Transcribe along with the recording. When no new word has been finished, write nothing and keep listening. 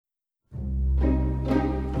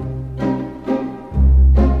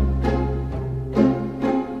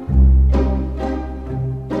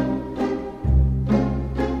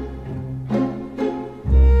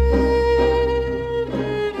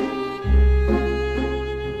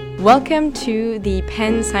Welcome to the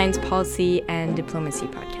Penn Science Policy and Diplomacy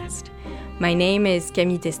podcast. My name is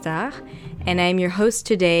Camille Testard, and I'm your host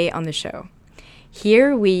today on the show.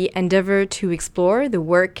 Here we endeavor to explore the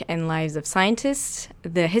work and lives of scientists,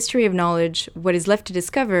 the history of knowledge, what is left to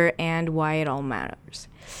discover, and why it all matters.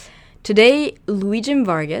 Today, Luigi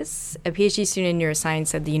Vargas, a PhD student in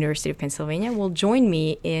neuroscience at the University of Pennsylvania, will join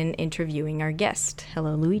me in interviewing our guest.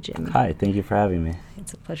 Hello, Luigi. Hi, thank you for having me.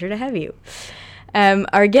 It's a pleasure to have you.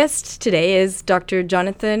 Our guest today is Dr.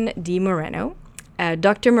 Jonathan D. Moreno.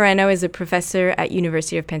 Dr. Moreno is a professor at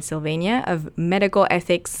University of Pennsylvania of medical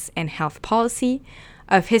ethics and health policy,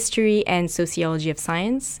 of history and sociology of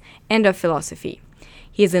science, and of philosophy.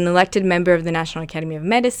 He is an elected member of the National Academy of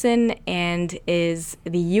Medicine and is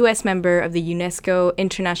the U.S. member of the UNESCO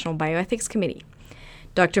International Bioethics Committee.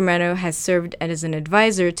 Dr. Moreno has served as an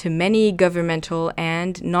advisor to many governmental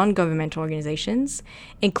and non-governmental organizations,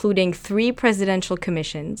 including 3 presidential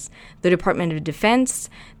commissions, the Department of Defense,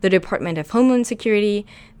 the Department of Homeland Security,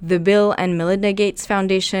 the Bill and Melinda Gates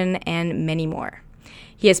Foundation, and many more.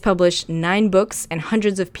 He has published 9 books and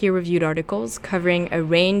hundreds of peer-reviewed articles covering a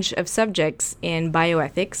range of subjects in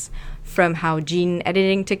bioethics, from how gene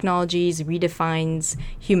editing technologies redefines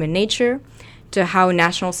human nature, to how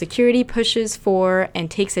national security pushes for and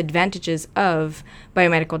takes advantages of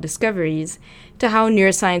biomedical discoveries, to how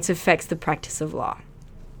neuroscience affects the practice of law.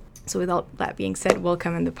 So with all that being said,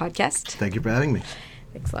 welcome on the podcast. Thank you for having me.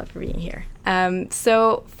 Thanks a lot for being here.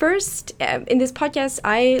 So first, in this podcast,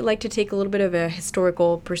 I like to take a little bit of a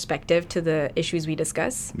historical perspective to the issues we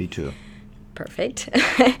discuss. Me too. Perfect.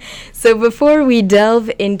 So before we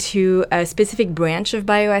delve into a specific branch of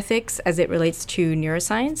bioethics as it relates to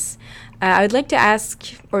neuroscience, I would like to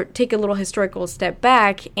ask or take a little historical step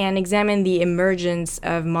back and examine the emergence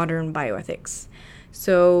of modern bioethics.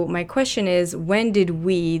 So my question is, when did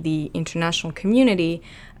we, the international community,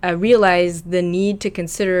 realize the need to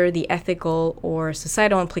consider the ethical or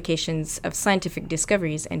societal implications of scientific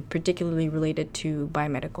discoveries, and particularly related to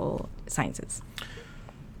biomedical sciences?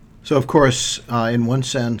 So, of course, in one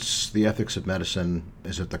sense, the ethics of medicine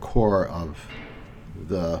is at the core of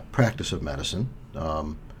the practice of medicine.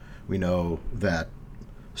 We know that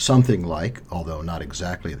something like, although not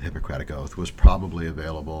exactly the Hippocratic Oath, was probably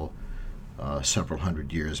available several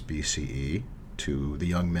hundred years BCE to the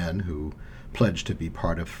young men who pledged to be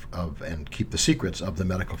part of and keep the secrets of the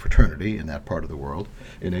medical fraternity in that part of the world,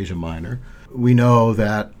 in Asia Minor. We know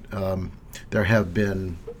that there have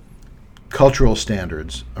been cultural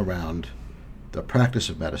standards around the practice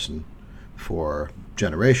of medicine for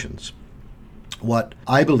generations. What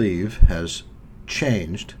I believe has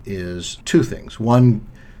changed is 2 things. One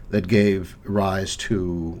that gave rise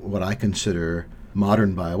to what I consider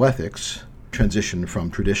modern bioethics, transition from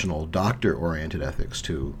traditional doctor-oriented ethics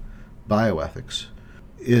to bioethics,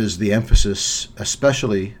 is the emphasis,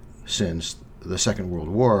 especially since the Second World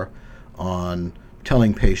War, on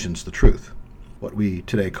telling patients the truth. What we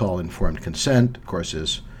today call informed consent, of course,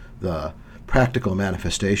 is the practical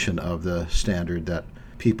manifestation of the standard that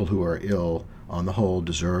people who are ill, on the whole,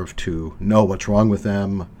 deserve to know what's wrong with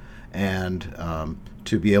them and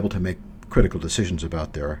to be able to make critical decisions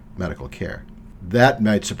about their medical care. That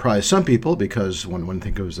might surprise some people because when one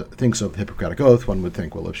thinks of the Hippocratic Oath, one would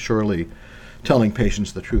think, well, surely telling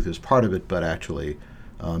patients the truth is part of it, but actually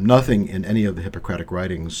nothing in any of the Hippocratic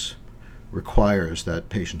writings requires that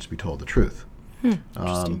patients be told the truth.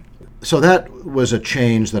 So that was a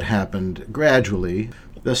change that happened gradually.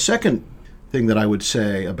 The second thing that I would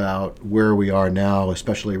say about where we are now,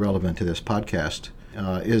 especially relevant to this podcast,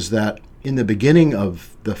 is that in the beginning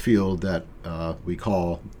of the field that we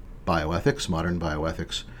call bioethics, modern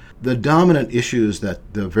bioethics, the dominant issues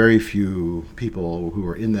that the very few people who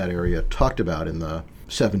were in that area talked about in the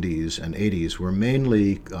 70s and 80s were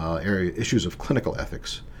mainly issues of clinical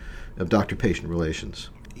ethics, of doctor-patient relations.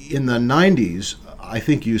 In the 90s, I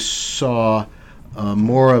think you saw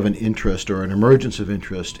more of an interest or an emergence of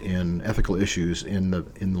interest in ethical issues in the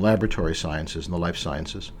laboratory sciences and the life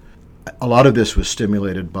sciences. A lot of this was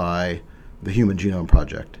stimulated by the Human Genome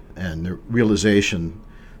Project and the realization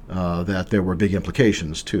that there were big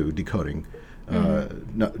implications to decoding,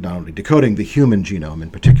 not only decoding the human genome in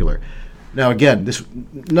particular. Now, again,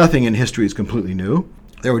 nothing in history is completely new.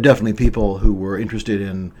 There were definitely people who were interested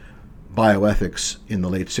in bioethics in the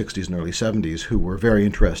late 60s and early 70s who were very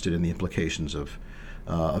interested in the implications of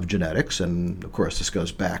genetics. And, of course, this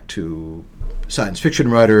goes back to science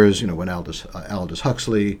fiction writers, when Aldous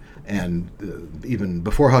Huxley, and even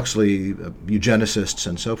before Huxley, eugenicists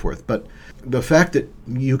and so forth. But the fact that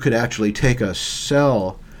you could actually take a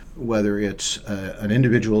cell whether it's an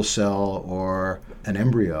individual cell or an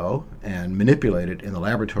embryo, and manipulate it in the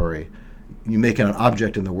laboratory, you make it an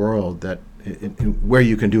object in the world that where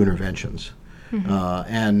you can do interventions.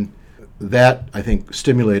 And that, I think,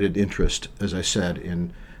 stimulated interest, as I said,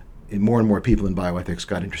 in more and more people in bioethics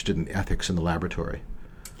got interested in ethics in the laboratory.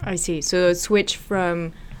 I see. So a switch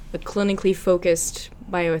from the clinically focused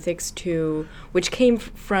bioethics to, which came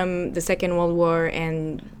from the Second World War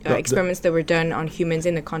and experiments that were done on humans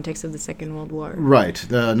in the context of the Second World War. Right.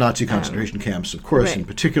 The Nazi concentration camps, of course, in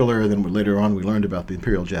particular. Then later on we learned about the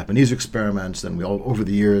Imperial Japanese experiments. Then over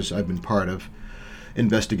the years I've been part of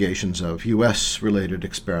investigations of U.S.-related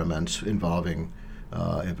experiments involving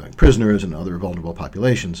prisoners and other vulnerable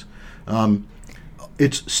populations.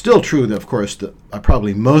 It's still true that, of course, that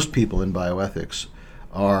probably most people in bioethics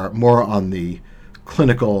are more on the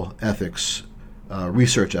clinical ethics,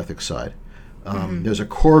 research ethics side. There's a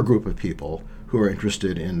core group of people who are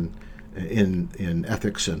interested in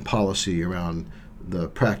ethics and policy around the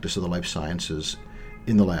practice of the life sciences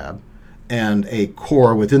in the lab, and a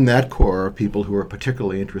core within that core of people who are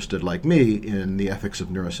particularly interested, like me, in the ethics of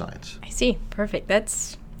neuroscience. I see. Perfect.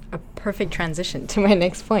 That's a perfect transition to my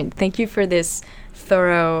next point. Thank you for this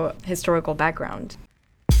thorough historical background.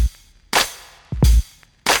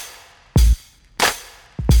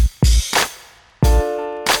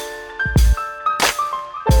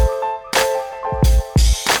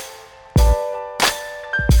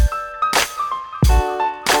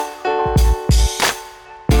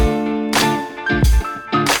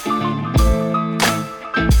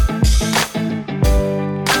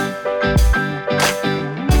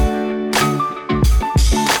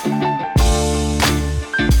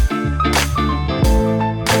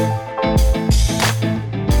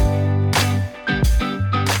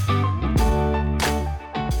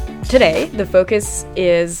 Today, the focus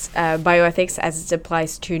is bioethics as it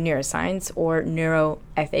applies to neuroscience or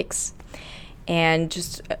neuroethics. And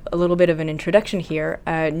just a little bit of an introduction here.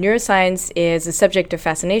 Neuroscience is a subject of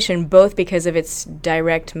fascination both because of its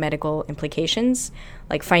direct medical implications,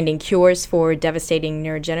 like finding cures for devastating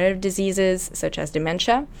neurodegenerative diseases such as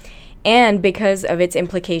dementia, and because of its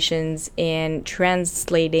implications in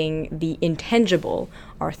translating the intangible,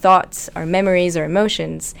 our thoughts, our memories, our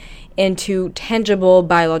emotions, into tangible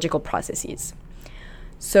biological processes.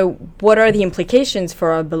 So what are the implications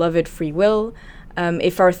for our beloved free will?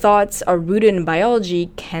 If our thoughts are rooted in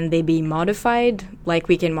biology, can they be modified, like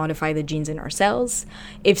we can modify the genes in our cells?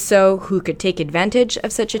 If so, who could take advantage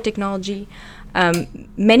of such a technology?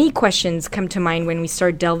 Many questions come to mind when we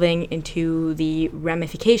start delving into the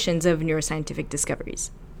ramifications of neuroscientific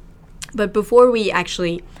discoveries. But before we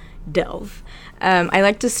actually delve, I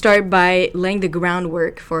like to start by laying the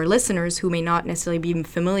groundwork for listeners who may not necessarily be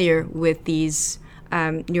familiar with these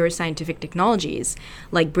neuroscientific technologies,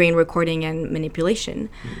 like brain recording and manipulation.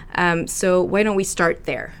 So why don't we start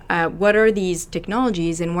there? What are these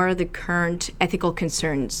technologies, and what are the current ethical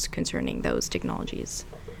concerns concerning those technologies?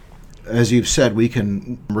 As you've said, we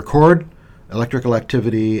can record electrical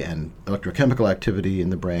activity and electrochemical activity in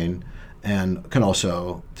the brain, and can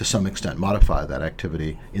also, to some extent, modify that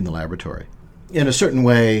activity in the laboratory. In a certain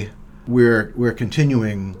way, we're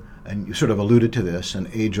continuing, and you sort of alluded to this, an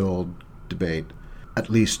age-old debate, at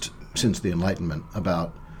least since the Enlightenment,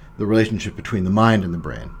 about the relationship between the mind and the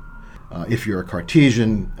brain. If you're a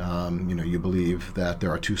Cartesian, you believe that there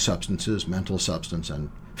are two substances, mental substance and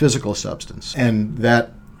physical substance, and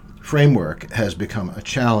that framework has become a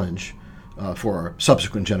challenge for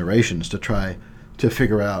subsequent generations to try to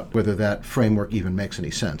figure out whether that framework even makes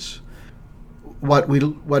any sense.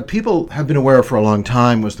 What people have been aware of for a long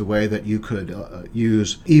time was the way that you could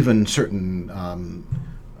use even certain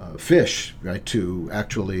fish, right, to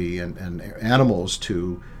actually, and animals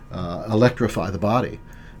to electrify the body.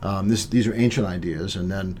 These are ancient ideas,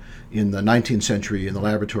 and then in the 19th century, in the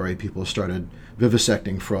laboratory, people started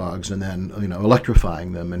vivisecting frogs and then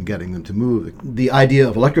electrifying them and getting them to move. The idea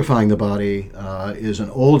of electrifying the body is an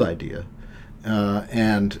old idea,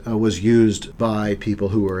 and was used by people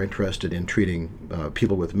who were interested in treating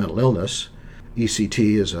people with mental illness.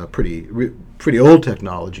 ECT is a pretty old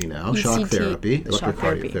technology now. ECT, shock therapy,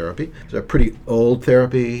 electrocardiotherapy. It's a pretty old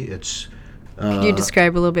therapy. It's Could you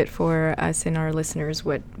describe a little bit for us and our listeners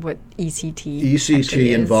what ECT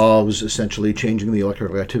ECT involves essentially changing the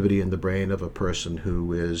electrical activity in the brain of a person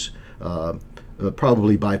who is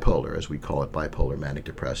probably bipolar, as we call it, bipolar manic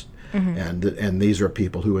depressed. Mm-hmm. And these are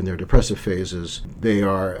people who, in their depressive phases,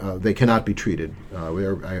 they cannot be treated.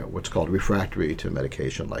 They're what's called refractory to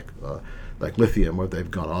medication, like lithium, where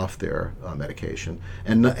they've gone off their medication.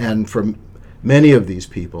 And for many of these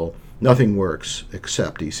people, nothing works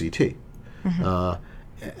except ECT.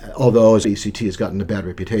 Mm-hmm. although ECT has gotten a bad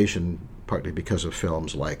reputation, partly because of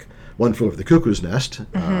films like One Flew Over the Cuckoo's Nest.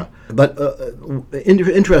 But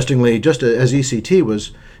interestingly, just as ECT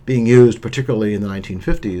was being used, particularly in the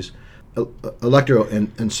 1950s,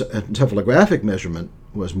 electroencephalographic measurement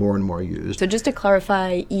was more and more used. So just to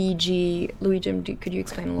clarify, EEG, Louis-Jim, could you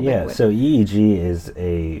explain a little bit? Yeah, so EEG is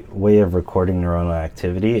a way of recording neuronal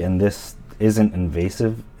activity, and this isn't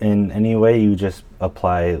invasive in any way. You just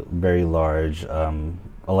apply very large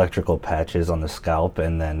electrical patches on the scalp,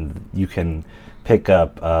 and then you can pick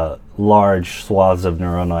up large swaths of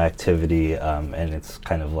neuronal activity, and it's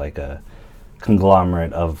kind of like a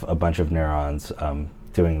conglomerate of a bunch of neurons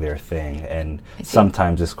doing their thing. And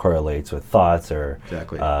sometimes this correlates with thoughts or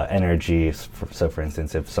energy. So for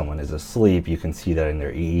instance, if someone is asleep, you can see that in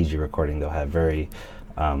their EEG recording, they'll have very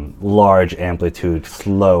large amplitude,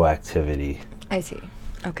 slow activity. I see.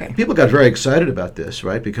 Okay. People got very excited about this,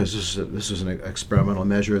 right? Because this is an experimental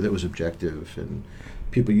measure that was objective, and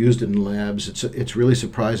people used it in labs. It's really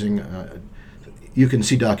surprising. You can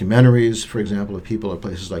see documentaries, for example, of people at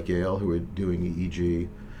places like Yale who were doing EEG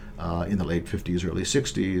in the late 50s, early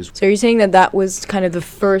 60s. So you're saying that was kind of the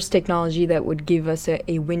first technology that would give us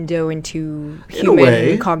a window into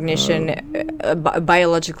human cognition,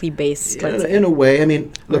 biologically based, let's say. In a way. I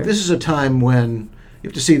mean, look, this is a time when, you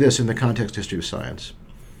have to see this in the context of history of science.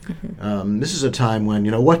 This is a time when,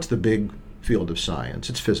 what's the big field of science?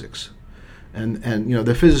 It's physics. And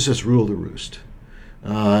the physicists rule the roost.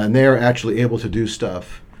 And they're actually able to do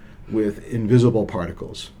stuff with invisible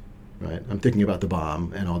particles, right? I'm thinking about the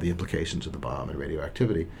bomb and all the implications of the bomb and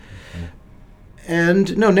radioactivity.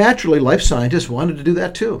 And naturally, life scientists wanted to do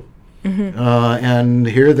that too. And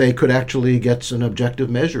here they could actually get an objective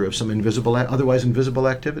measure of some otherwise invisible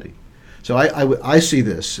activity. So I see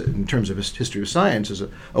this in terms of history of science as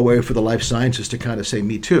a way for the life sciences to kind of say,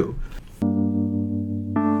 me too.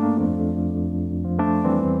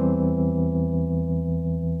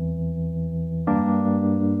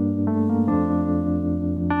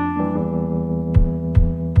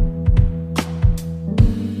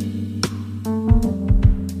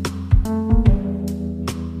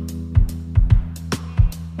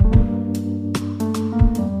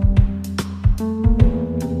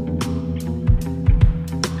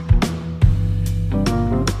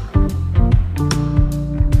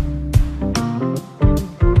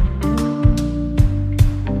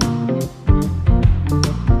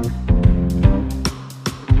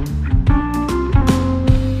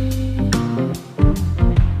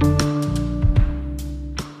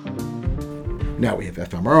 Now we have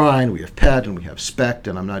fMRI, and we have PET, and we have SPECT,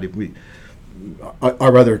 and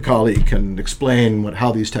our other colleague can explain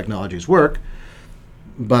how these technologies work,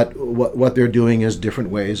 but what they're doing is different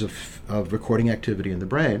ways of recording activity in the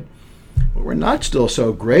brain. What we're not still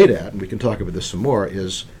so great at, and we can talk about this some more,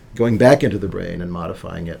 is going back into the brain and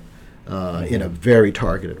modifying it in a very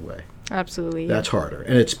targeted way. Absolutely. That's harder,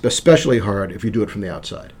 and it's especially hard if you do it from the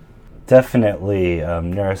outside. Definitely,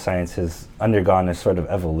 neuroscience has undergone a sort of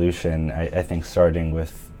evolution, I think, starting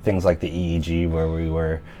with things like the EEG, where we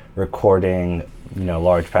were recording,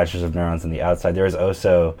 large patches of neurons on the outside. There was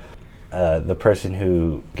also the person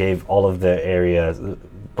who gave all of the areas,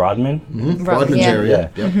 Brodmann? Brodmann's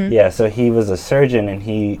area. Yeah, so he was a surgeon, and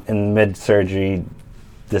he, in mid-surgery,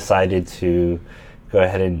 decided to go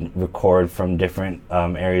ahead and record from different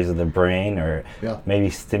areas of the brain, or maybe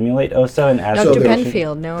stimulate also and ask Dr.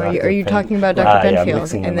 Penfield, are you talking about Dr.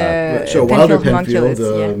 Penfield and the so Wilder Penfield,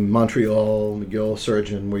 the Montreal McGill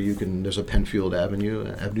surgeon, where there's a Penfield Avenue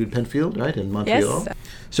Penfield, right, in Montreal. Yes.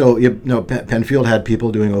 So Penfield had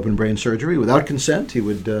people doing open brain surgery without consent. He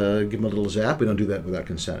would give them a little zap. We don't do that without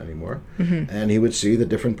consent anymore. And he would see the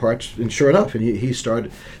different parts, and sure enough, and he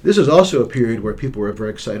started. This is also a period where people were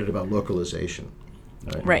very excited about localization.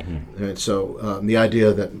 Right. And so the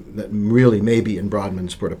idea that really maybe in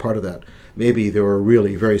Brodmann's part, a part of that, maybe there were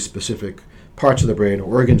really very specific parts of the brain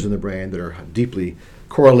or organs in the brain that are deeply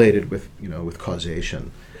correlated with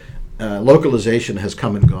causation. Localization has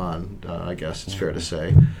come and gone, I guess it's fair to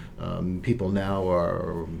say. People now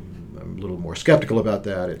are a little more skeptical about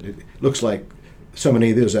that. It looks like so many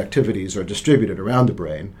of those activities are distributed around the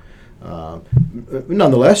brain.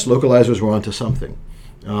 Nonetheless, localizers were onto something.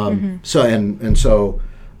 So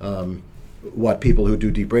what people who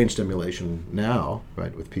do deep brain stimulation now,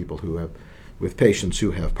 right, with patients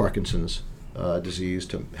who have Parkinson's disease,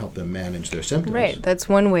 to help them manage their symptoms. Right, that's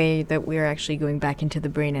one way that we're actually going back into the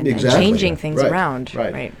brain and changing things around.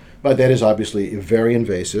 Right. But that is obviously very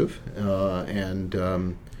invasive, and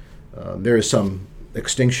there is some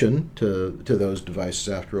extinction to those devices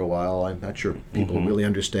after a while. I'm not sure people really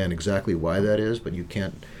understand exactly why that is, but you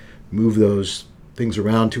can't move those things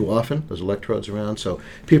around too often, those electrodes around. So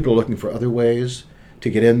people are looking for other ways to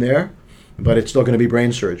get in there, but it's still going to be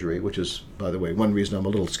brain surgery, which is, by the way, one reason I'm a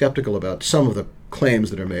little skeptical about some of the claims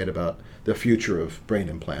that are made about the future of brain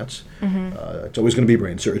implants. It's always going to be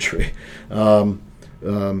brain surgery. So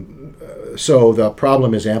the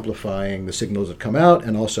problem is amplifying the signals that come out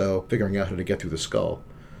and also figuring out how to get through the skull.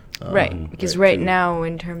 Right, because right now,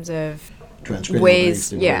 in terms of Transcranial ways,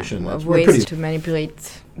 brain stimulation, of we're ways pretty- to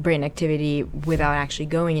manipulate brain activity without actually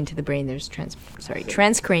going into the brain, there's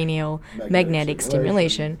transcranial magnetic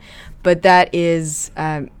stimulation, but that is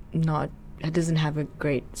not. It doesn't have a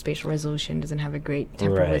great spatial resolution. Doesn't have a great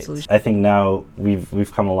temporal resolution. I think now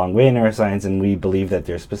we've come a long way in neuroscience, and we believe that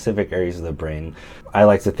there are specific areas of the brain. I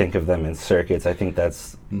like to think of them in circuits. I think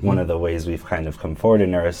that's one of the ways we've kind of come forward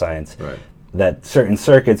in neuroscience. Right. That certain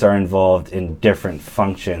circuits are involved in different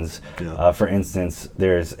functions. Yeah. For instance,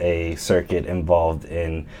 there's a circuit involved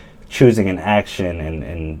in choosing an action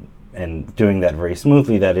and doing that very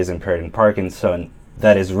smoothly that is impaired in Parkinson,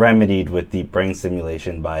 that is remedied with deep brain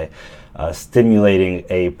stimulation by stimulating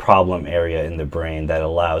a problem area in the brain that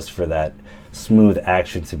allows for that smooth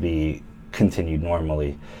action to be continued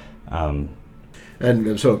normally. And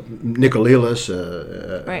so Nicolelis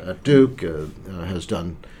Right. at Duke has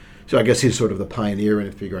done. So I guess he's sort of the pioneer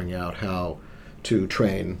in figuring out how to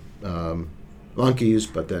train monkeys,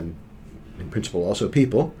 but then in principle also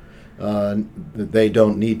people. They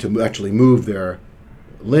don't need to actually move their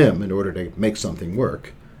limb in order to make something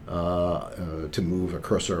work. To move a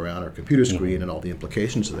cursor around our computer screen and all the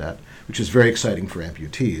implications of that, which is very exciting for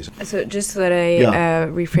amputees. So just so that I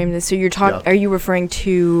reframe this, so are you referring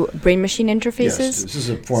to brain-machine interfaces? Yes, this is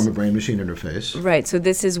a form of brain-machine interface. Right, so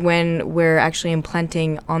this is when we're actually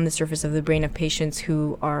implanting on the surface of the brain of patients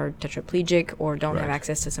who are tetraplegic or don't have Right.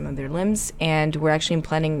 access to some of their limbs, and we're actually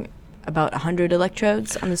implanting about 100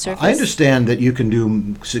 electrodes on the surface. I understand that you can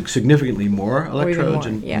do significantly more electrodes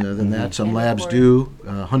more, than that. Some And labs more. do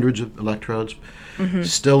hundreds of electrodes.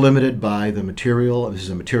 Still limited by the material. This is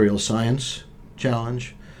a material science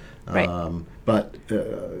challenge. Right. But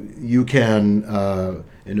you can,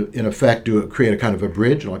 in effect, create a kind of a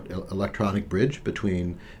bridge, electronic bridge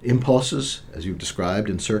between impulses, as you've described,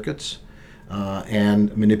 in circuits,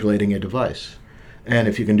 and manipulating a device. And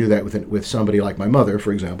if you can do that with somebody like my mother,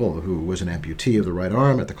 for example, who was an amputee of the right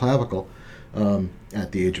arm at the clavicle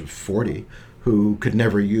at the age of 40, who could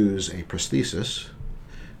never use a prosthesis,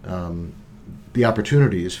 the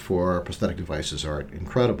opportunities for prosthetic devices are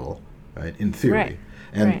incredible, right, in theory. Right.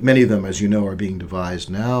 And Right. many of them, as you know, are being devised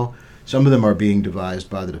now. Some of them are being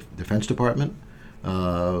devised by the Defense Department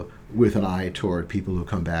with an eye toward people who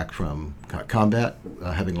come back from combat,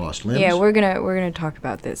 having lost limbs. Yeah, we're gonna talk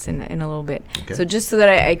about this in a little bit. Okay. So just so that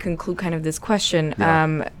I conclude kind of this question,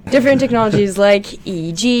 Yeah. different technologies like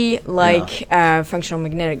EEG, like functional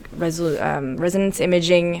magnetic resonance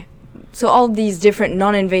imaging. So all of these different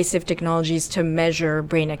non-invasive technologies to measure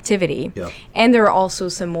brain activity. Yeah. And there are also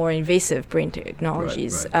some more invasive brain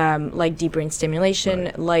technologies, Right. Like deep brain stimulation,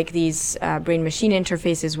 Right. like these brain-machine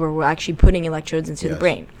interfaces where we're actually putting electrodes into the Yes.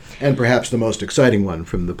 brain. And perhaps the most exciting one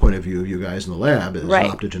from the point of view of you guys in the lab is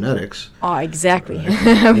Right. optogenetics. Oh, exactly.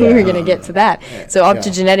 We were going to get to that. So Yeah.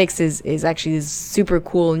 optogenetics is actually this super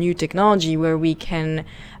cool new technology where we can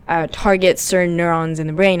target certain neurons in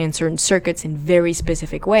the brain and certain circuits in very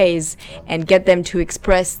specific ways and get them to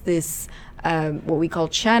express this what we call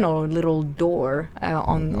channel or little door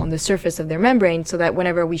on the surface of their membrane, so that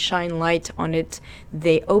whenever we shine light on it,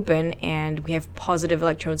 they open and we have positive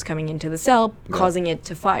electrodes coming into the cell, causing it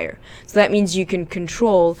to fire. So that means you can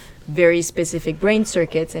control very specific brain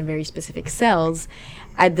circuits and very specific cells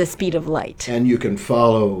at the speed of light. And you can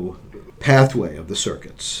follow pathway of the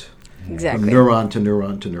circuits Exactly. from neuron to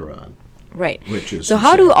neuron to neuron. Right. Which is so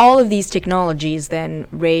how do insane. all of these technologies then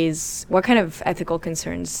raise, what kind of ethical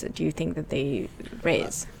concerns do you think that they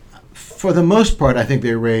raise? For the most part, I think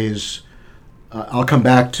they raise. I'll come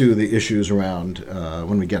back to the issues around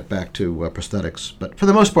when we get back to prosthetics. But for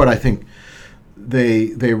the most part, I think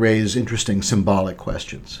they raise interesting symbolic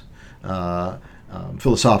questions,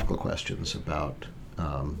 philosophical questions about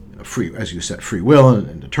free, as you said, free will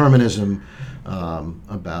and determinism,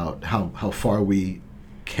 about how far we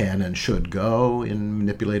can and should go in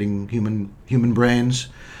manipulating human brains.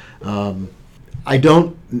 I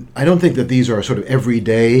don't think that these are sort of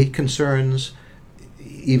everyday concerns,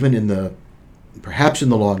 even perhaps in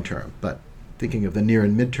the long term. But thinking of the near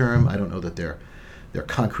and midterm, I don't know that they're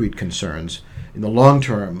concrete concerns. In the long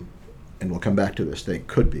term, and we'll come back to this, they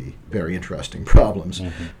could be very interesting problems.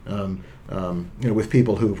 With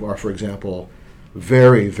people who are, for example,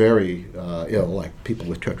 very, very ill, like people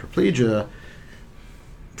with tetraplegia.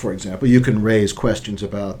 for example, you can raise questions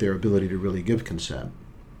about their ability to really give consent,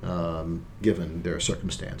 given their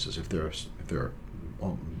circumstances, if they're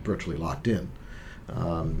virtually locked in.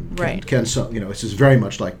 Right. Can some, this is very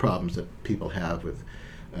much like problems that people have with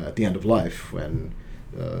at the end of life when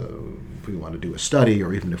if we want to do a study,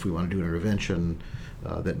 or even if we want to do an intervention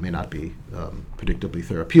that may not be predictably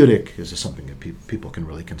therapeutic, is this something that people can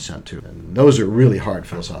really consent to? And those are really hard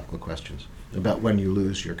philosophical questions about when you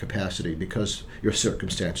lose your capacity because your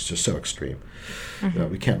circumstances are so extreme.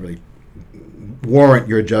 We can't really warrant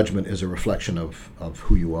your judgment as a reflection of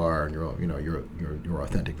who you are and your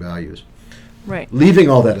authentic values. Right. Leaving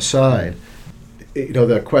all that aside,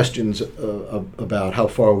 the questions about how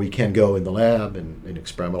far we can go in the lab and in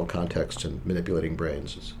experimental contexts and manipulating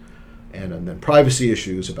brains, and then privacy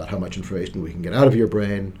issues about how much information we can get out of your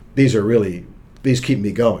brain. These keep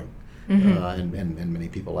me going, and many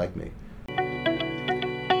people like me.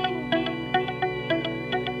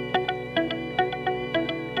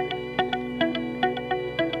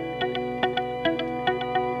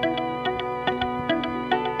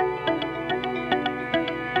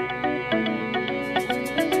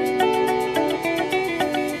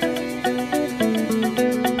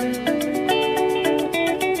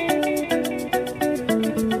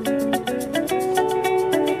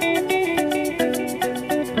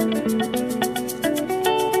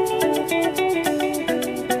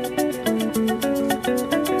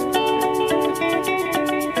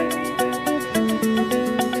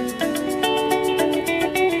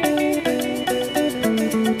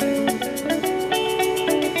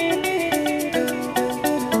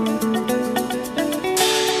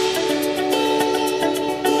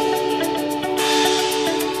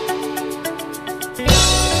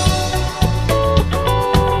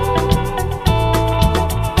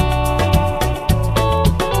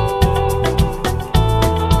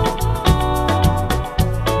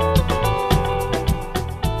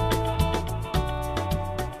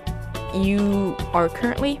 You are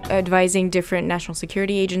currently advising different national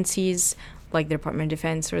security agencies like the Department of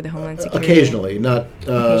Defense or the Homeland Security? Occasionally, not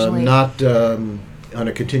on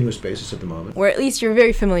a continuous basis at the moment. Or at least you're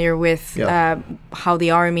very familiar with how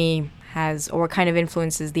the Army has, or what kind of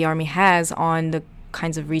influences the Army has on the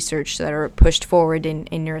kinds of research that are pushed forward in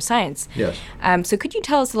neuroscience. Yes. So could you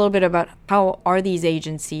tell us a little bit about how are these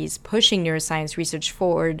agencies pushing neuroscience research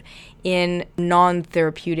forward in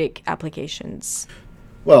non-therapeutic applications?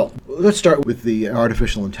 Well, let's start with the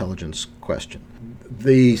artificial intelligence question.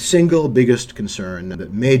 The single biggest concern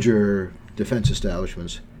that major defense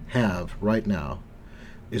establishments have right now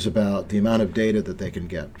is about the amount of data that they can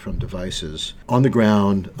get from devices on the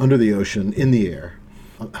ground, under the ocean, in the air,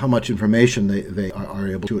 how much information they are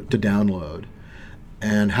able to download,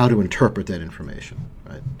 and how to interpret that information.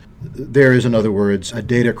 Right? There is, in other words, a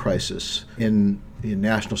data crisis in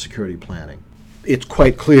national security planning. It's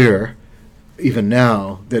quite clear, even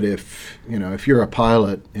now, that if you're a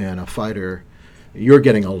pilot and a fighter, you're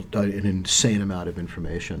getting an insane amount of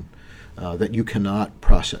information that you cannot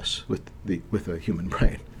process with a human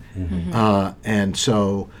brain. Mm-hmm. And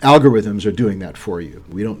so algorithms are doing that for you.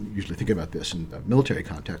 We don't usually think about this in a military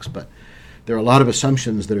context, but there are a lot of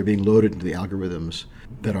assumptions that are being loaded into the algorithms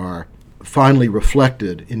that are finally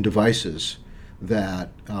reflected in devices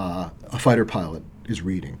that a fighter pilot is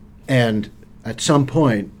reading. And at some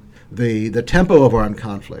point, the tempo of armed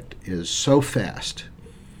conflict is so fast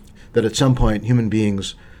that at some point human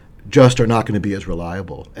beings just are not going to be as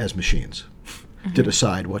reliable as machines to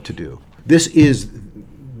decide what to do. This is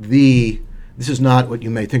not what you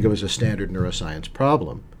may think of as a standard neuroscience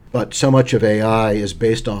problem, but so much of AI is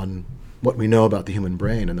based on what we know about the human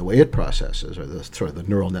brain and the way it processes, or the sort of the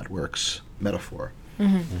neural networks metaphor,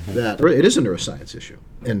 that it is a neuroscience issue.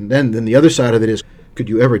 And then the other side of it is, could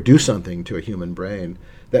you ever do something to a human brain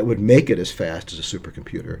that would make it as fast as a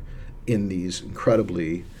supercomputer in these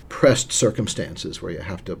incredibly pressed circumstances where you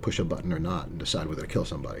have to push a button or not and decide whether to kill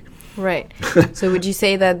somebody? Right. So would you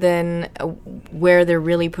say that then where they're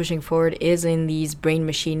really pushing forward is in these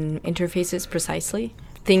brain-machine interfaces precisely?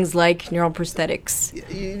 Things like neural prosthetics?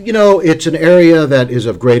 It's an area that is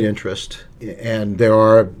of great interest, and there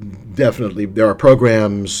are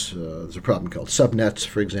programs. There's a problem called subnets,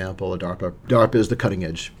 for example. DARPA is the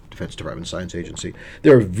cutting-edge Defense Department Science Agency.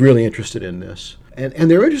 They're really interested in this.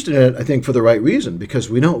 And they're interested in it, I think, for the right reason, because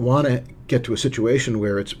we don't want to get to a situation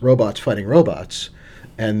where it's robots fighting robots,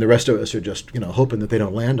 and the rest of us are just, hoping that they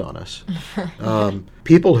don't land on us.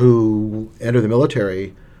 People who enter the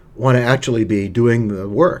military want to actually be doing the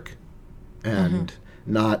work and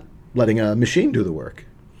not letting a machine do the work.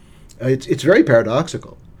 It's very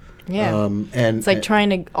paradoxical. Yeah. And It's like trying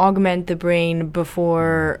to augment the brain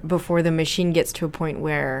before the machine gets to a point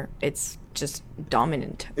where it's just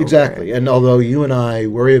dominant. Exactly. And although you and I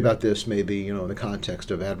worry about this maybe, in the context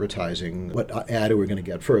of advertising, what ad are we going to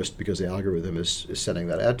get first because the algorithm is sending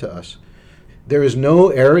that ad to us, there is no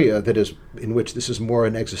area in which this is more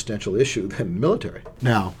an existential issue than military.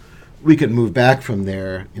 Now, we can move back from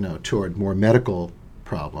there, toward more medical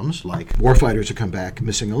problems, like warfighters who come back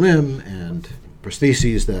missing a limb and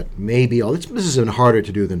prostheses that may be this is even harder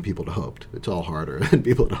to do than people had hoped. It's all harder than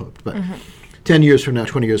people had hoped. But 10 years from now,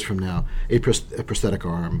 20 years from now, a prosthetic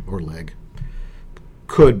arm or leg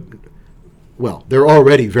they're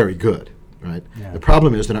already very good, right? Yeah. The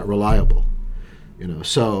problem is they're not reliable.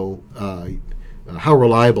 So how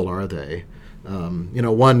reliable are they? And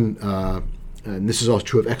this is also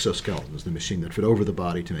true of exoskeletons, the machine that fit over the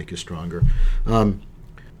body to make you stronger.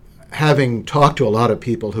 Having talked to a lot of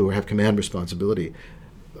people who have command responsibility,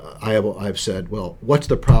 I've said, well, what's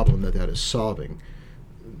the problem that is solving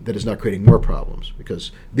that is not creating more problems?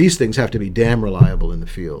 Because these things have to be damn reliable in the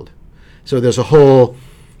field. So there's a whole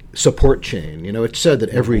support chain. It's said that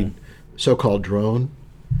every so-called drone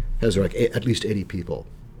has at least 80 people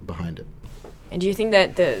behind it. And do you think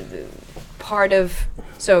that the part of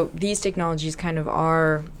these technologies kind of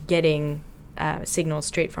are getting signals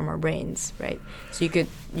straight from our brains, right? So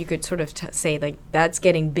you could sort of say like that's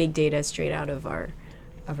getting big data straight out of our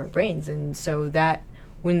brains, and so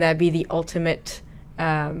wouldn't that be the ultimate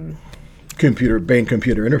brain-computer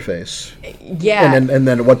interface? Yeah. And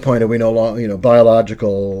then at what point are we no longer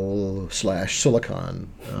biological / silicon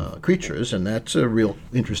creatures? And that's a real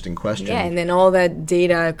interesting question. Yeah, and then all that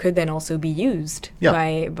data could then also be used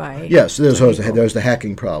by yes. There's the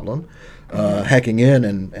hacking problem, hacking in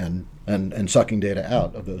and sucking data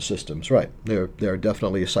out of those systems. Right. There are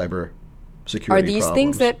definitely cyber security Are these problems.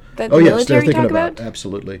 things that the yes, military they're thinking talk about?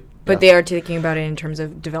 Absolutely. But they are thinking about it in terms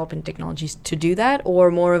of developing technologies to do that,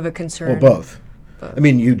 or more of a concern? Well, both. I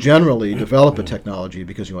mean, you generally develop a technology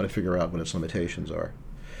because you want to figure out what its limitations are,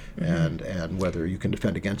 and whether you can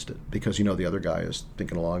defend against it, because the other guy is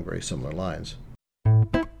thinking along very similar lines.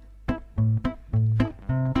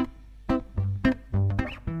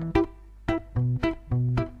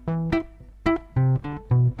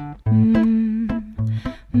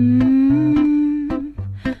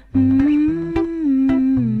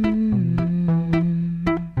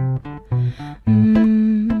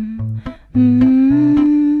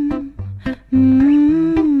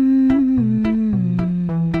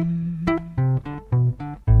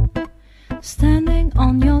 Standing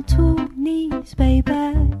on your 2 knees, baby,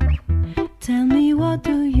 tell me what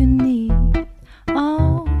do you need?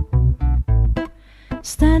 Oh,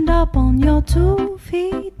 stand up on your 2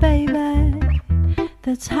 feet, baby,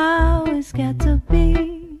 that's how it's got to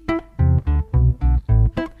be.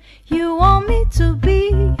 You want me to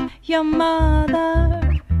be your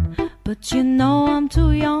mother, but I'm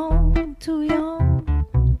too young, too young.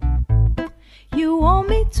 You want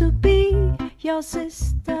me to be your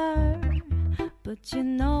sister, but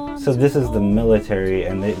I'm So this is the military,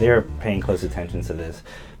 and they're paying close attention to this.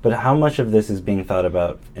 But how much of this is being thought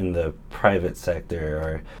about in the private sector?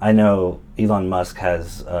 Or I know Elon Musk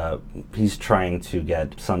he's trying to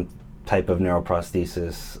get some type of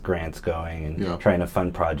neuroprosthesis grants going and trying to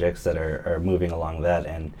fund projects that are moving along that.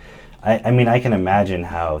 And I mean, I can imagine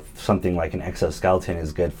how something like an exoskeleton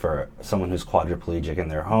is good for someone who's quadriplegic in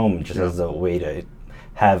their home, just as a way to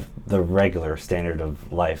have the regular standard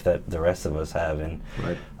of life that the rest of us have. And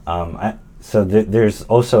there's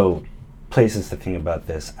also places to think about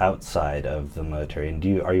this outside of the military. And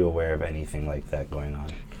are you aware of anything like that going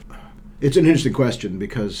on? It's an interesting question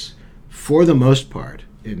because, for the most part,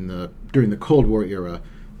 during the Cold War era,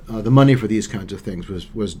 the money for these kinds of things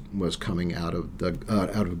was coming out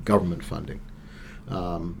of government funding.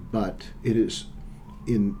 But it's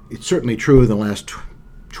certainly true in the last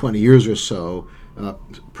 20 years or so.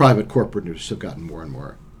 Private corporates have gotten more and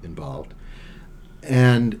more involved,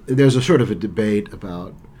 and there's a sort of a debate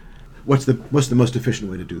about what's the most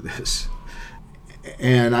efficient way to do this.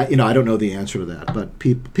 And I don't know the answer to that, but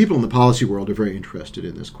people in the policy world are very interested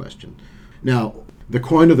in this question. Now, the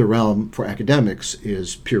coin of the realm for academics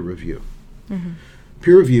is peer review. Mm-hmm.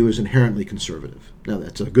 Peer review is inherently conservative. Now,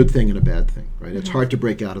 that's a good thing and a bad thing, right? Mm-hmm. It's hard to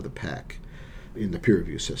break out of the pack in the peer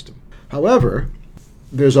review system. However,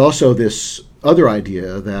 there's also this other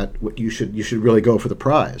idea that you should really go for the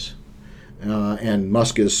prize. And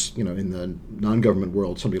Musk is, in the non-government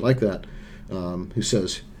world, somebody like that, who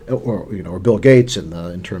says, or Bill Gates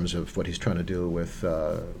in terms of what he's trying to do with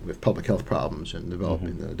public health problems in the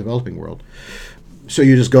developing world. So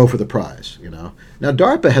you just go for the prize, Now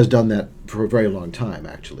DARPA has done that for a very long time.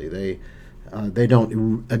 Actually, they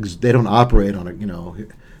don't operate on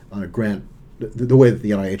a grant the way that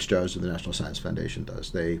the NIH does and the National Science Foundation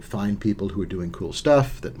does. They find people who are doing cool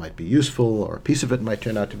stuff that might be useful, or a piece of it might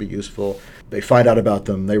turn out to be useful. They find out about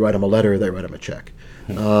them. They write them a letter. They write them a check.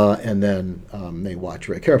 And then they watch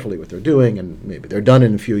very carefully what they're doing, and maybe they're done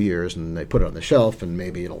in a few years, and they put it on the shelf, and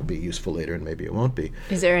maybe it'll be useful later, and maybe it won't be.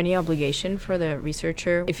 Is there any obligation for the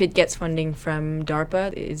researcher if it gets funding from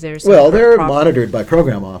DARPA? Is there some they're monitored by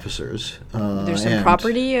program officers. There's some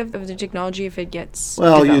property of the technology if it gets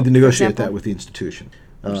Well, developed, you negotiate for that with the institution.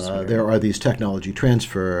 There are these technology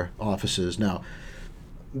transfer offices. Now,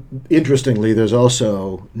 interestingly, there's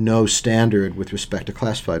also no standard with respect to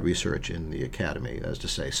classified research in the academy. That is to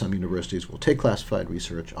say, some universities will take classified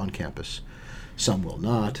research on campus, some will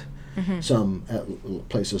not. Some at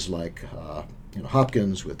places like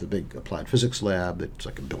Hopkins with the big applied physics lab that's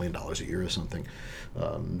like $1 billion a year or something,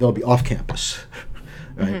 they'll be off campus,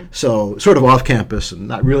 right? So sort of off campus and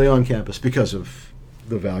not really on campus because of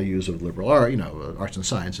the values of liberal art, arts and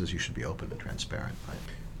sciences. You should be open and transparent, right?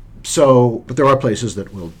 So, but there are places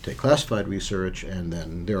that will take classified research, and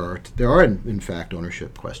then there are in fact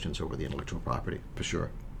ownership questions over the intellectual property for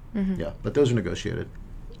sure. Yeah, but those are negotiated.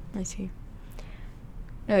 I see.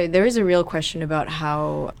 No, there is a real question about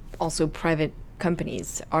how also private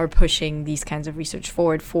companies are pushing these kinds of research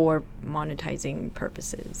forward for monetizing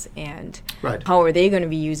purposes, and how are they going to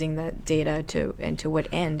be using that data and to what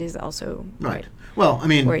end is also right. Well, I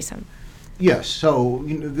mean, worrisome. Yes. So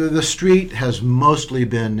the street has mostly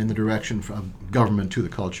been in the direction from government to the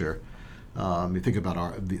culture. You think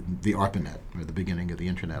about the ARPANET, or the beginning of the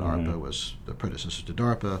internet. ARPA was the predecessor to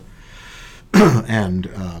DARPA, and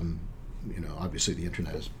obviously the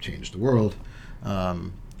internet has changed the world,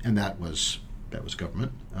 and that was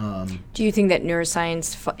government. Do you think that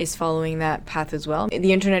neuroscience is following that path as well?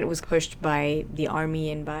 The internet was pushed by the army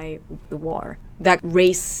and by the war. That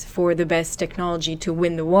race for the best technology to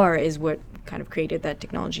win the war is what kind of created that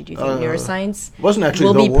technology. Do you think neuroscience it wasn't actually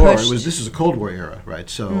will the be war? pushed? This is a Cold War era, right?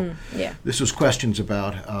 So yeah. This was questions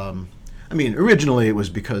about. Originally it was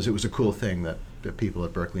because it was a cool thing that people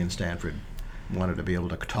at Berkeley and Stanford wanted to be able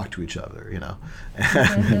to talk to each other,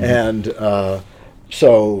 and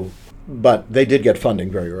so. But they did get funding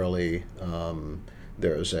very early.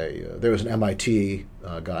 There was an MIT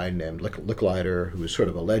guy named Licklider, who was sort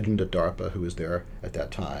of a legend at DARPA, who was there at that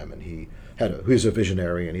time, and he was a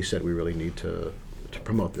visionary, and he said we really need to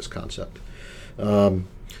promote this concept. But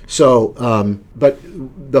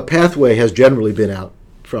the pathway has generally been out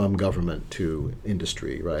from government to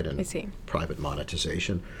industry, right, and private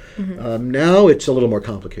monetization. Now it's a little more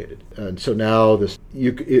complicated, and so now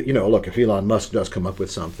look, if Elon Musk does come up with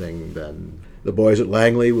something, then the boys at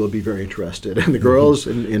Langley will be very interested, and the girls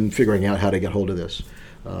in figuring out how to get hold of this.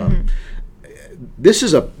 This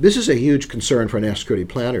is a huge concern for national security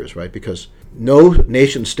planners, right? Because no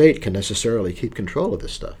nation state can necessarily keep control of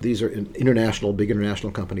this stuff. These are big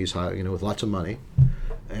international companies, with lots of money,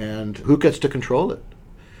 and who gets to control it?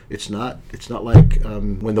 It's not like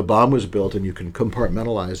when the bomb was built and you can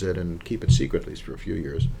compartmentalize it and keep it secret, at least for a few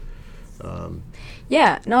years.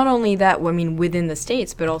 Not only that, within the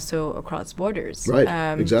states, but also across borders.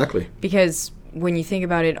 Right, exactly. Because when you think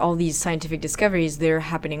about it, all these scientific discoveries, they're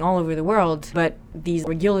happening all over the world, but these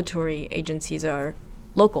regulatory agencies are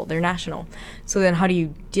local, they're national. So then how do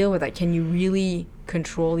you deal with that? Can you really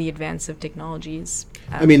control the advance of technologies?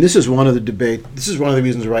 This is one of the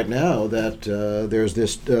reasons right now that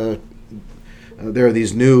there are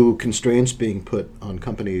these new constraints being put on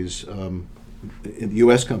companies,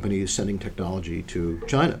 U.S. companies sending technology to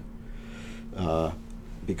China,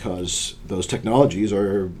 because those technologies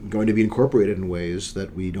are going to be incorporated in ways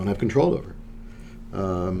that we don't have control over.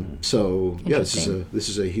 This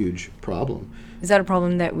is a huge problem. Is that a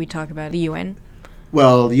problem that we talk about at the UN?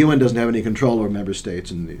 Well, the UN doesn't have any control over member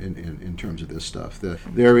states in terms of this stuff.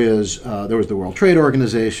 There was the World Trade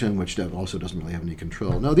Organization, which also doesn't really have any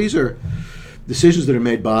control. No, these are decisions that are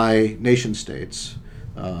made by nation states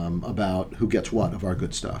about who gets what of our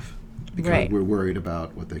good stuff, because we're worried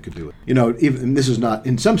about what they could do. Even this is not,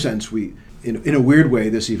 in some sense, in a weird way,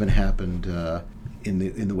 this even happened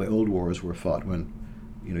in the way old wars were fought, when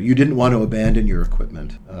you didn't want to abandon your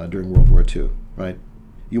equipment during World War II, right?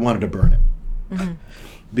 You wanted to burn it.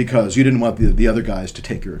 Because you didn't want the other guys to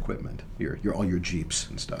take your equipment, all your Jeeps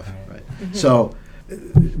and stuff, right? So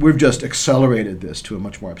we've just accelerated this to a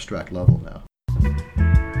much more abstract level now.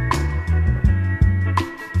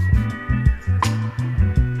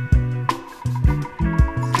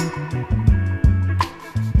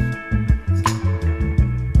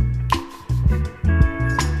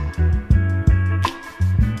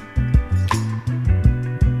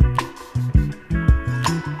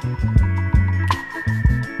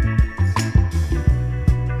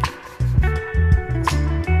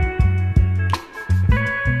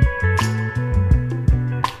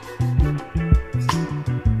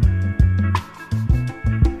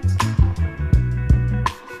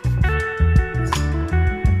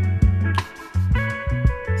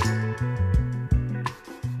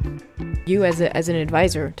 you as an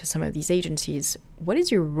advisor to some of these agencies, what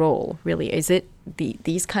is your role really? Is it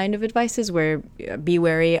these kind of advices where be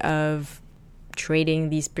wary of trading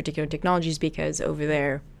these particular technologies because over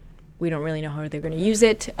there we don't really know how they're going to use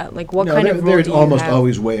it? What kind of role they're do you almost have?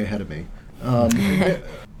 always way ahead of me.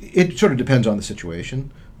 It sort of depends on the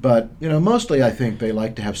situation, but mostly I think they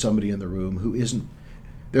like to have somebody in the room who isn't.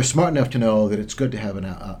 They're smart enough to know that it's good to have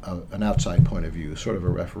an outside point of view, sort of a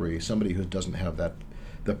referee, somebody who doesn't have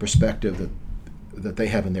the perspective that they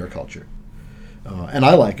have in their culture. And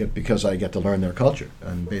I like it because I get to learn their culture,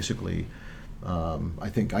 and basically, I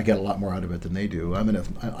think I get a lot more out of it than they do. I'm an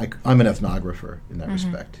ethnographer in that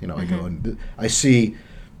respect. I go and I see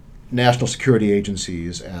national security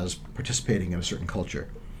agencies as participating in a certain culture,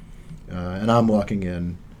 and I'm walking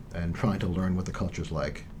in and trying to learn what the culture's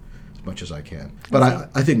like as much as I can. But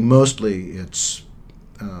I think mostly it's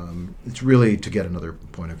really to get another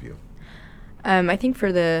point of view. I think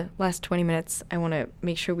for the last 20 minutes, I want to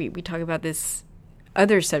make sure we talk about this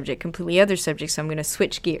completely other subject, so I'm going to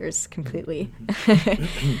switch gears completely.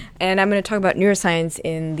 And I'm going to talk about neuroscience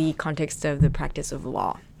in the context of the practice of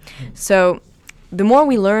law. So the more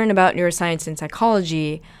we learn about neuroscience and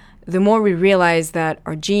psychology, the more we realize that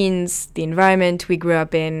our genes, the environment we grew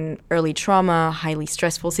up in, early trauma, highly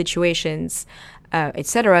stressful situations,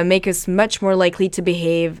 etc., make us much more likely to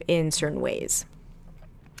behave in certain ways.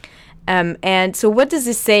 And so what does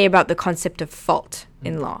this say about the concept of fault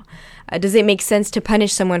in law? Does it make sense to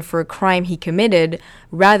punish someone for a crime he committed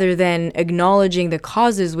rather than acknowledging the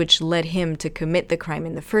causes which led him to commit the crime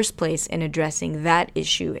in the first place and addressing that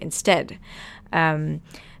issue instead?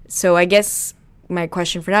 So I guess my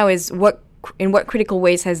question for now is, in what critical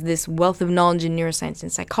ways has this wealth of knowledge in neuroscience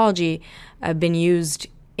and psychology been used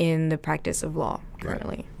in the practice of law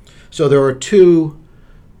currently? Right. So there are two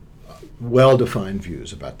well-defined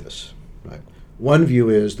views about this. Right? One view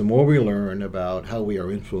is the more we learn about how we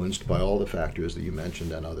are influenced by all the factors that you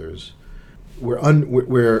mentioned and others,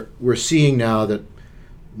 we're seeing now that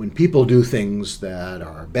when people do things that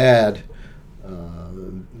are bad,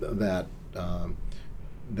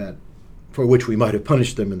 that for which we might have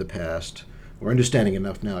punished them in the past, we're understanding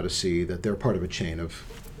enough now to see that they're part of a chain of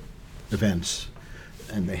events,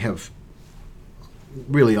 and they have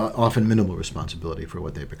really often minimal responsibility for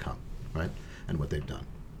what they've become, right, and what they've done.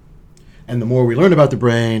 And the more we learn about the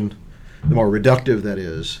brain, the more reductive that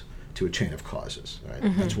is to a chain of causes, right?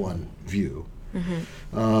 Mm-hmm. That's one view.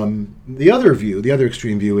 Mm-hmm. The other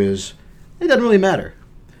extreme view is, it doesn't really matter.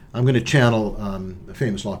 I'm going to channel a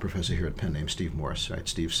famous law professor here at Penn named Steve Morse, right?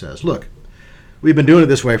 Steve says, look, we've been doing it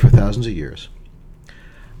this way for thousands of years.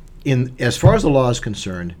 As far as the law is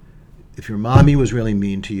concerned, if your mommy was really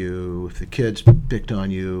mean to you, if the kids picked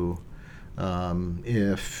on you,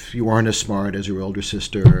 if you weren't as smart as your older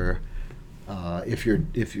sister, if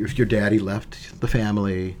your daddy left the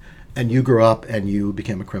family, and you grew up and you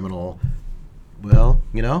became a criminal, well,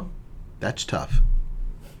 that's tough.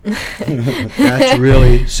 That's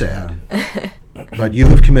really sad. But you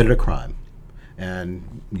have committed a crime,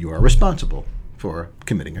 and you are responsible for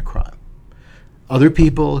committing a crime. Other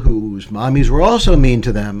people whose mommies were also mean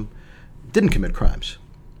to them didn't commit crimes.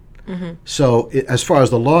 Mm-hmm. So as far as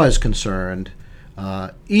the law is concerned,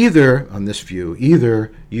 either, on this view,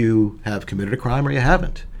 either you have committed a crime or you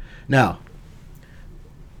haven't. Now,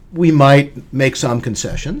 we might make some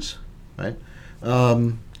concessions, right?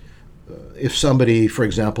 If somebody, for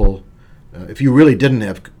example, if you really didn't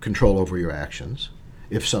have control over your actions,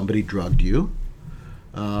 if somebody drugged you,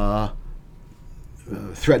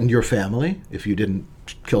 threatened your family, if you didn't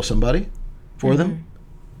kill somebody for them,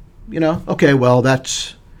 okay, well,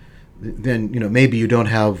 then maybe you don't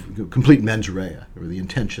have complete mens rea, or the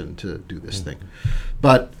intention to do this thing.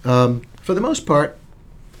 But for the most part,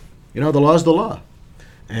 the law is the law,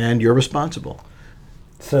 and you're responsible.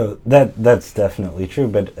 So that's definitely true,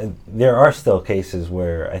 but there are still cases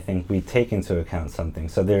where I think we take into account something.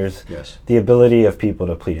 So there's the ability of people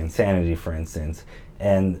to plead insanity, for instance,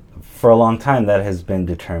 and for a long time that has been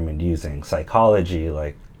determined using psychology,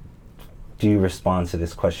 like, do you respond to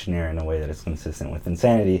this questionnaire in a way that is consistent with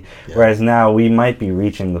insanity? Yeah. Whereas now we might be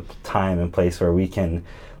reaching the time and place where we can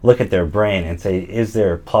look at their brain and say, is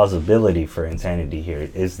there plausibility for insanity here?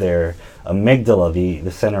 Is their amygdala, the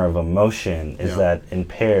center of emotion, is that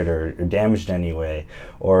impaired or damaged in any way?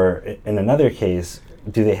 Or in another case,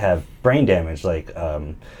 do they have brain damage? Like,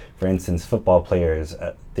 for instance, football players,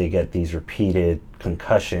 they get these repeated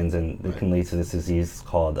concussions, and it can lead to this disease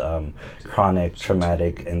called chronic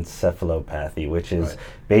traumatic encephalopathy, which is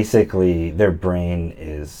basically their brain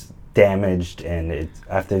is damaged, and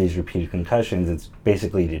after these repeated concussions, it's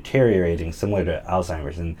basically deteriorating, similar to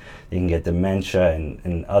Alzheimer's, and you can get dementia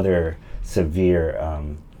and other severe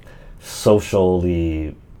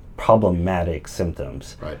socially problematic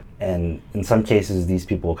symptoms. Right. And in some cases, these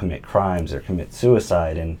people will commit crimes or commit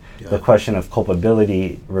suicide, and the question of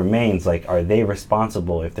culpability remains, like, are they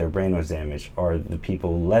responsible if their brain was damaged, or the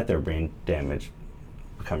people who let their brain damage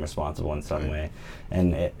become responsible in some way?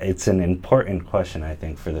 And it's an important question, I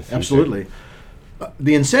think, for the future. Absolutely.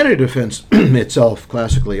 The insanity defense itself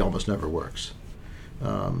classically almost never works.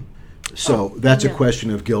 So that's a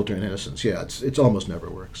question of guilt or innocence. Yeah, it's almost never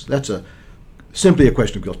works. That's simply a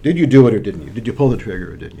question of guilt. Did you do it or didn't you? Did you pull the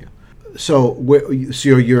trigger or didn't you? So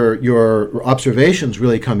your observations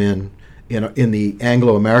really come in the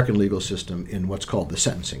Anglo-American legal system in what's called the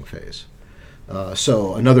sentencing phase.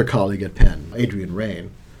 So another colleague at Penn, Adrian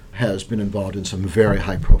Raine, has been involved in some very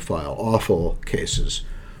high-profile, awful cases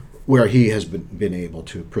where he has been able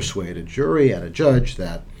to persuade a jury and a judge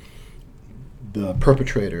that the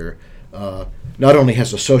perpetrator not only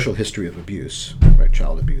has a social history of abuse, right,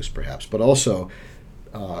 child abuse perhaps, but also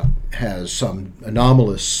has some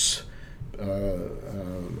anomalous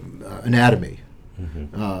anatomy,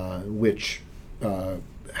 which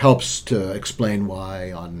helps to explain why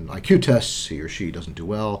on IQ tests he or she doesn't do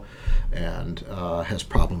well and has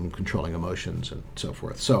problem controlling emotions and so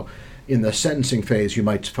forth. So in the sentencing phase, you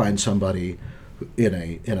might find somebody in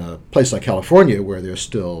a place like California where there's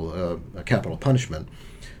still a capital punishment.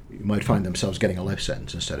 You might find themselves getting a life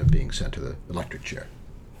sentence instead of being sent to the electric chair.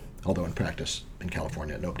 Although in practice in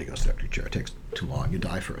California, nobody goes to the electric chair. It takes too long. You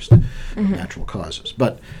die first, natural causes.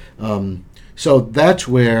 But so that's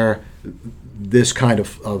where this kind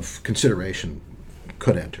of consideration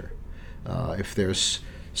could enter. If there's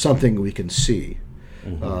something we can see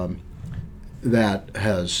that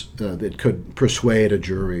could persuade a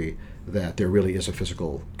jury that there really is a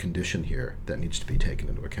physical condition here that needs to be taken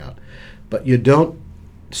into account. But you don't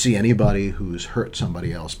see anybody who's hurt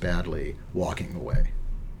somebody else badly walking away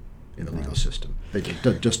in the legal system.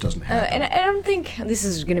 It just doesn't happen. And I don't think, this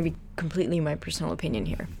is going to be completely my personal opinion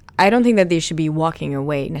here, I don't think that they should be walking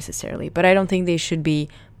away necessarily, but I don't think they should be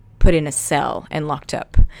put in a cell and locked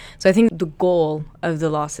up. So I think the goal of the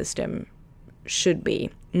law system should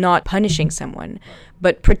be not punishing someone,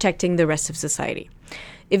 but protecting the rest of society.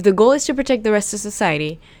 If the goal is to protect the rest of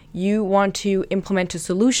society, you want to implement a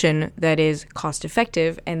solution that is cost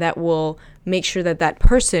effective and that will make sure that that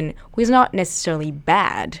person, who is not necessarily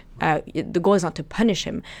bad, the goal is not to punish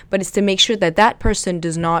him, but it's to make sure that that person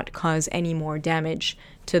does not cause any more damage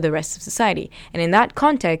to the rest of society. And in that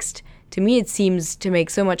context, to me, it seems to make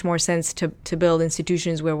so much more sense to build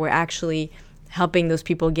institutions where we're actually helping those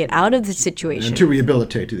people get out of the situation. And to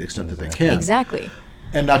rehabilitate to the extent that they can. Exactly.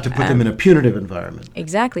 And not to put them in a punitive environment.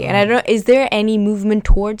 Exactly. And I don't know, is there any movement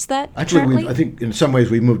towards that? Actually, I think in some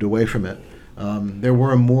ways we moved away from it. There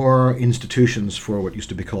were more institutions for what used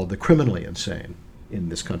to be called the criminally insane in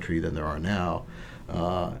this country than there are now.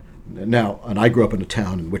 And I grew up in a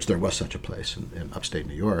town in which there was such a place in upstate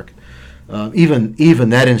New York. Even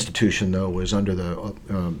that institution, though, was under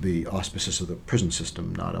the auspices of the prison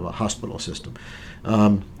system, not of a hospital system.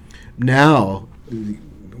 Now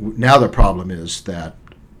the problem is that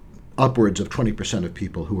upwards of 20% of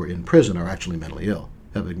people who are in prison are actually mentally ill,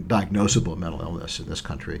 have a diagnosable mental illness in this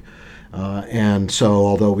country. And so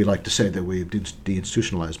although we like to say that we've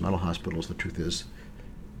deinstitutionalized mental hospitals, the truth is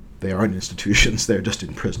they aren't institutions, they're just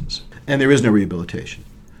in prisons. And there is no rehabilitation,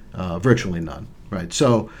 virtually none, right?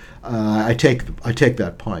 So I take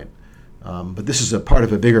that point. But this is a part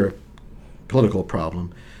of a bigger political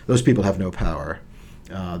problem. Those people have no power.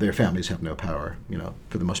 Their families have no power.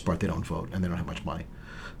 For the most part, they don't vote, and they don't have much money.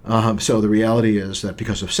 So the reality is that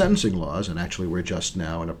because of sentencing laws, and actually we're just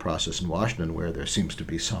now in a process in Washington where there seems to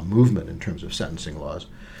be some movement in terms of sentencing laws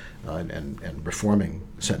and reforming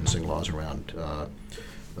sentencing laws around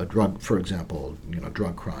a drug, for example,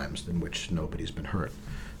 drug crimes in which nobody's been hurt,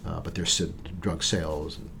 but there's drug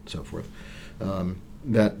sales and so forth.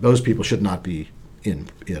 That those people should not be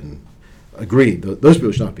agreed. Those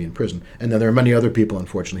people should not be in prison. And then there are many other people,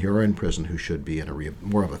 unfortunately, who are in prison who should be in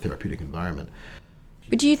more of a therapeutic environment.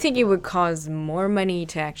 But do you think it would cause more money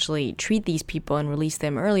to actually treat these people and release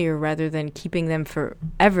them earlier rather than keeping them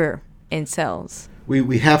forever in cells?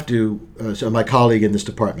 We have to, so my colleague in this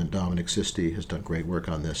department, Dominic Sisti, has done great work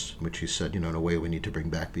on this, which he said, in a way we need to bring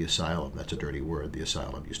back the asylum. That's a dirty word. The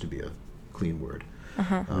asylum used to be a clean word.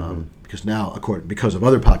 Because now, because of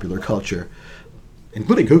other popular culture,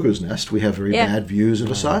 including Cuckoo's Nest, we have very bad views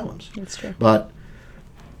of asylums. That's true. But,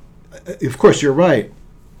 of course, you're right.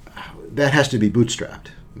 That has to be bootstrapped.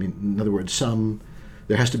 I mean, in other words,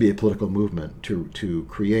 there has to be a political movement to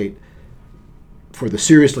create, for the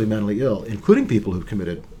seriously mentally ill, including people who've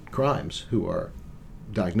committed crimes who are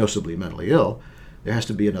diagnosably mentally ill, there has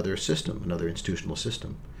to be another system, another institutional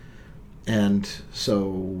system. And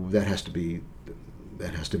so that has to be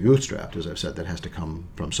bootstrapped, as I've said. That has to come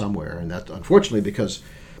from somewhere. And that, unfortunately, because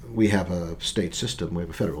we have a state system, we have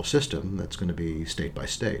a federal system, that's going to be state by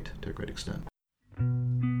state to a great extent.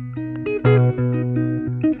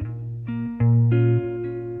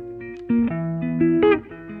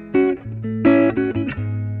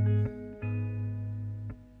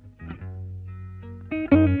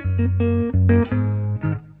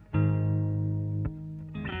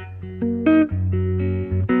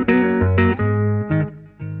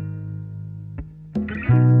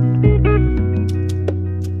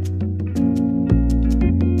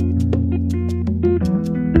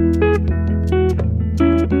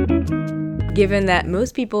 Given that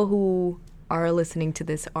most people who are listening to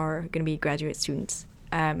this are going to be graduate students,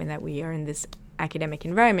 and that we are in this academic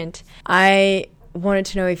environment, I wanted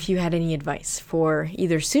to know if you had any advice for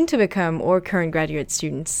either soon-to-become or current graduate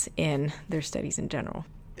students in their studies in general.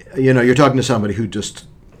 You know, you're talking to somebody who just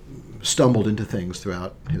stumbled into things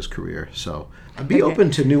throughout his career, so be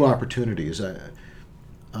open to new opportunities,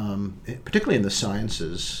 particularly in the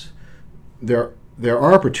sciences. There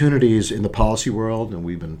are opportunities in the policy world, and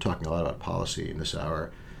we've been talking a lot about policy in this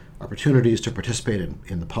hour, opportunities to participate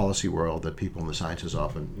in the policy world that people in the sciences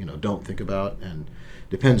often, don't think about, and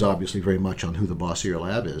depends obviously very much on who the boss of your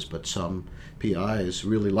lab is, but some PIs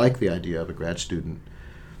really like the idea of a grad student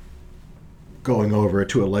going over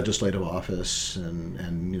to a legislative office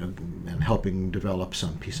and helping develop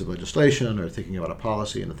some piece of legislation, or thinking about a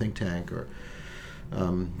policy in a think tank, or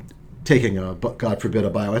taking a, God forbid, a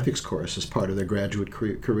bioethics course as part of their graduate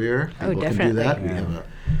career. People can do that. We have a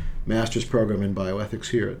master's program in bioethics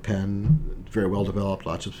here at Penn, very well developed,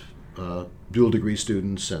 lots of dual degree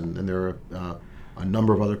students, and there are a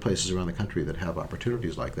number of other places around the country that have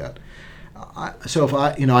opportunities like that.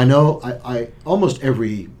 I know almost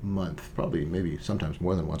every month, probably maybe sometimes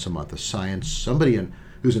more than once a month, somebody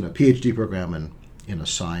who's in a PhD program in a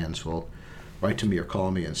science will write to me or call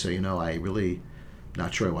me and say, I really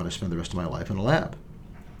not sure I want to spend the rest of my life in a lab.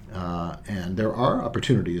 And there are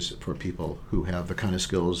opportunities for people who have the kind of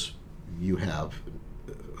skills you have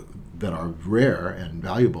that are rare and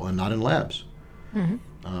valuable and not in labs.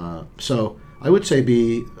 Mm-hmm. So I would say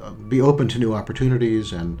be open to new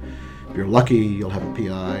opportunities, and if you're lucky, you'll have a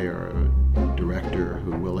PI or a director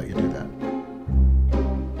who will let you do that.